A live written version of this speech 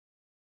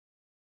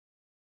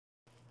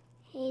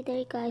Hey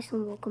there guys,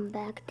 and welcome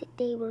back.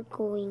 Today we're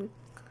going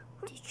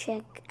to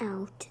check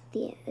out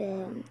the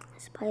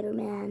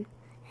Spider-Man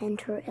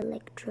Enter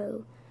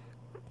Electro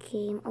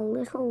game, a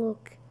little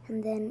look,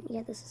 and then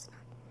it's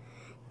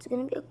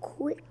gonna be a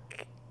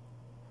quick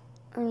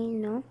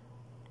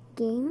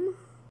game,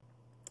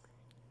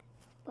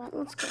 but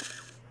let's go.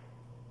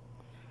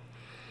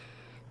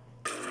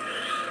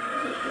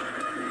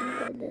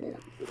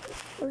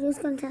 We're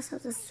just gonna test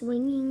out the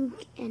swinging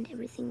and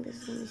everything.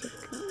 This is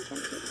gonna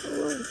take a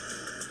little.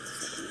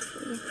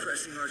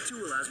 Pressing R2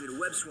 allows me to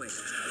web swing.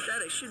 With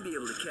that, I should be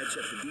able to catch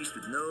up the beast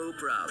with no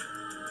problem.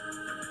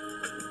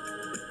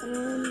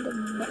 And the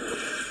button.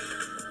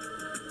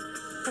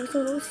 Okay, so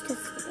let's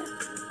test that.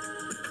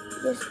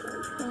 Just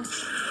press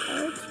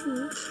R2.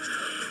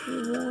 You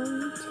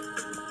want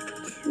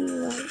to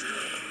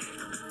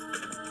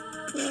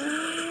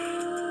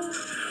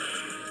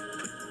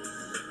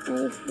and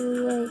if you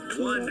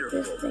like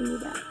this, then you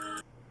die.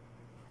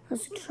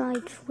 Let's try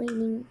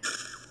training.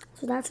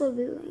 So that's what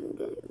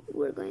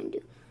we're going to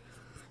do.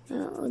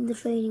 In the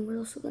training, we're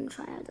also going to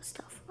try other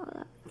stuff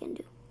that we can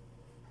do.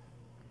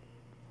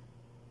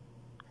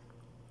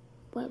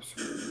 Web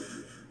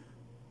swinging.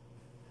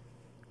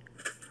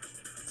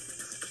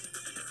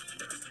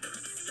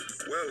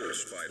 Well,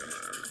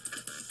 Spider-Man.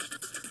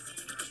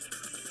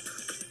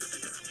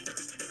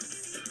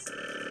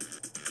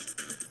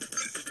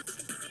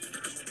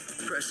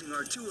 Pressing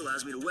R2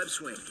 allows me to web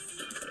swing.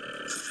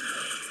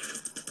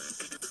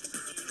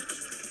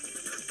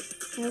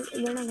 We're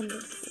not going to do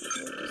it.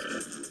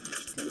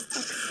 We're just going to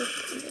exit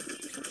and then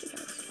do something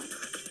else fun.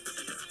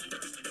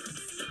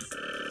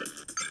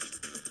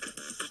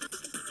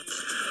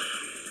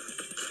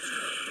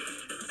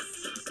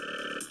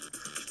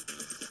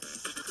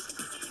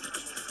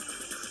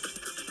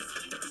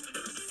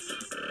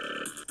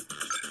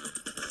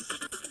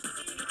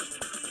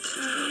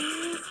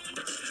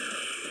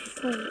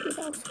 Wait,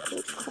 that was a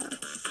close call.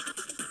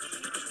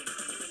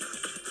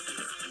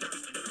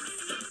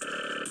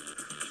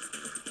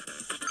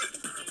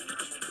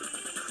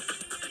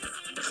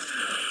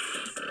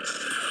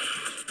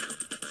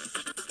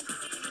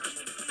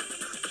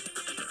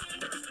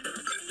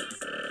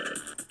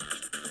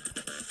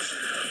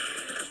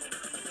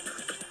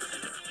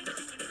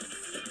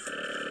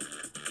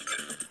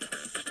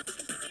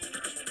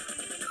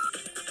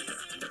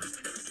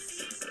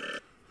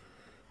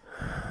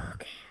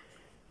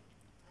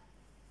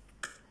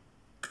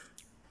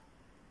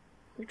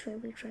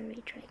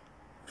 Retry.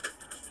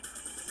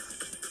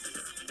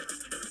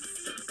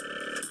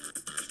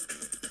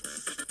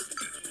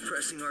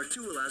 Pressing R2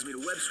 allows me to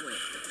web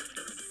swing.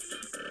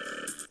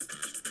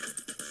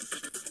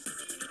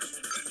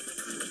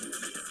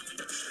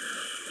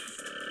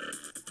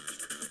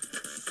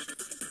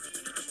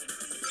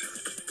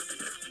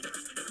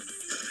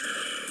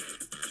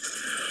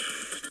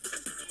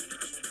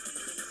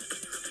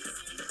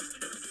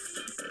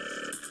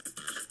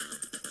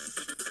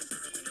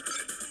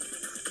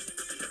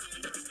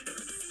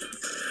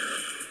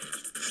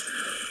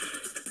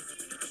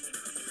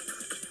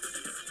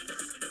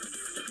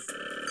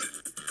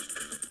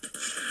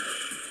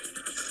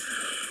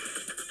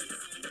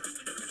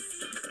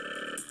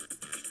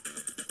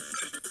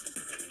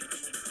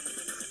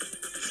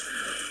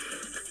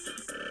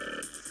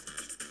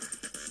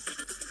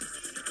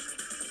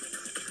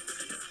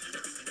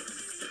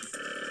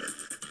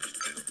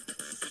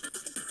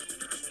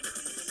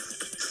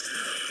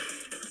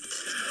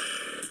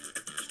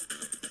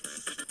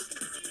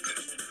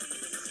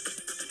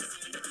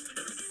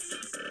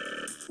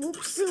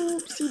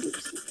 Whoopsie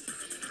doopsie.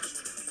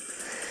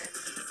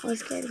 I was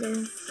scared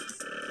there.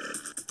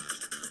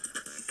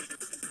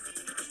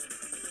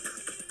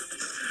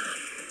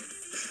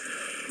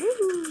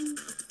 Woohoo!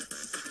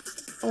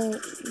 Oh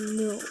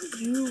no,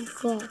 you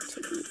got to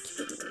be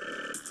kidding me.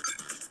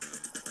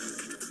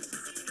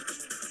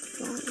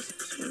 Oh, this is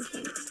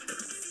swinging.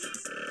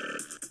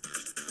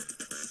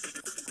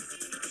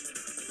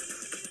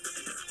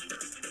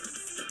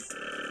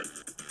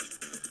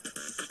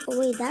 Oh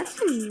wait,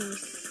 that's a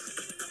nice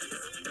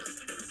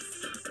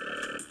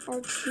R2.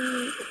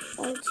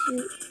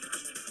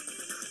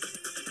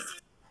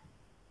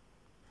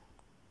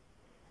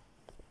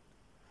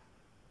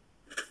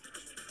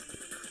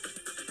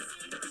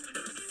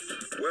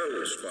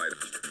 Well, Spider.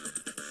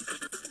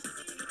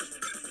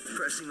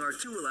 Pressing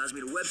R2 allows me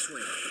to web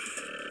swing.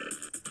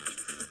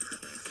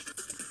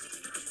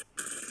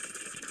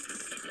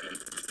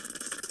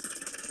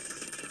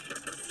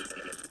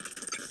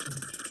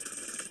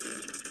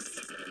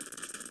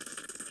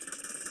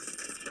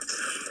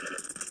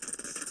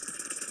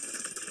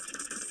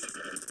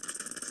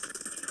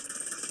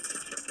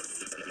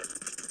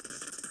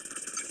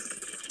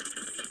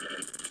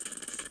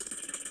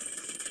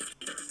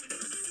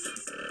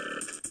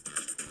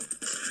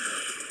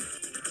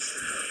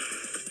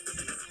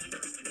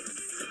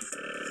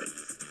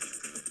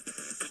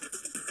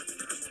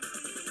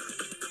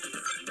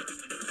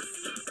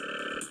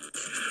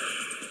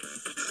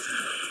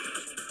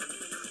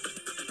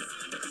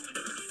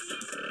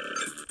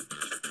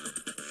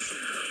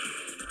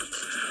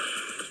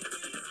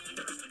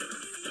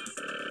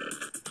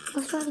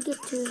 Let's try to get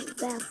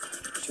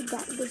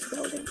back to this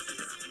building.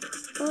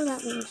 Oh,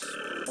 that means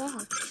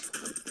spot,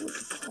 I would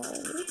call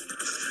it.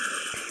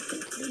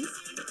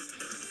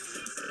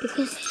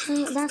 Because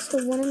that's the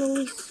one and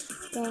only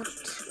spot.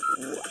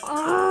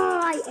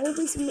 I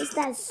always miss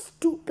that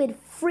stupid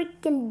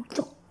freaking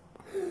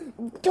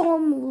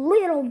dumb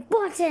little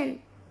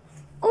button.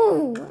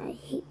 Oh, I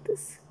hate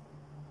this.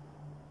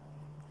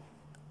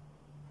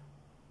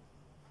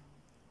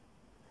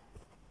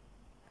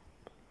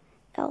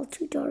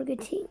 L2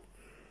 targeting.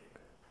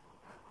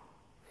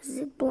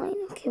 Zip line.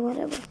 Okay,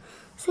 whatever.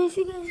 So if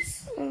you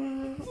guys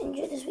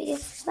enjoyed this video,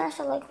 smash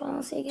that like button.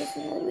 I'll see you guys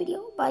in another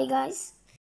video. Bye, guys.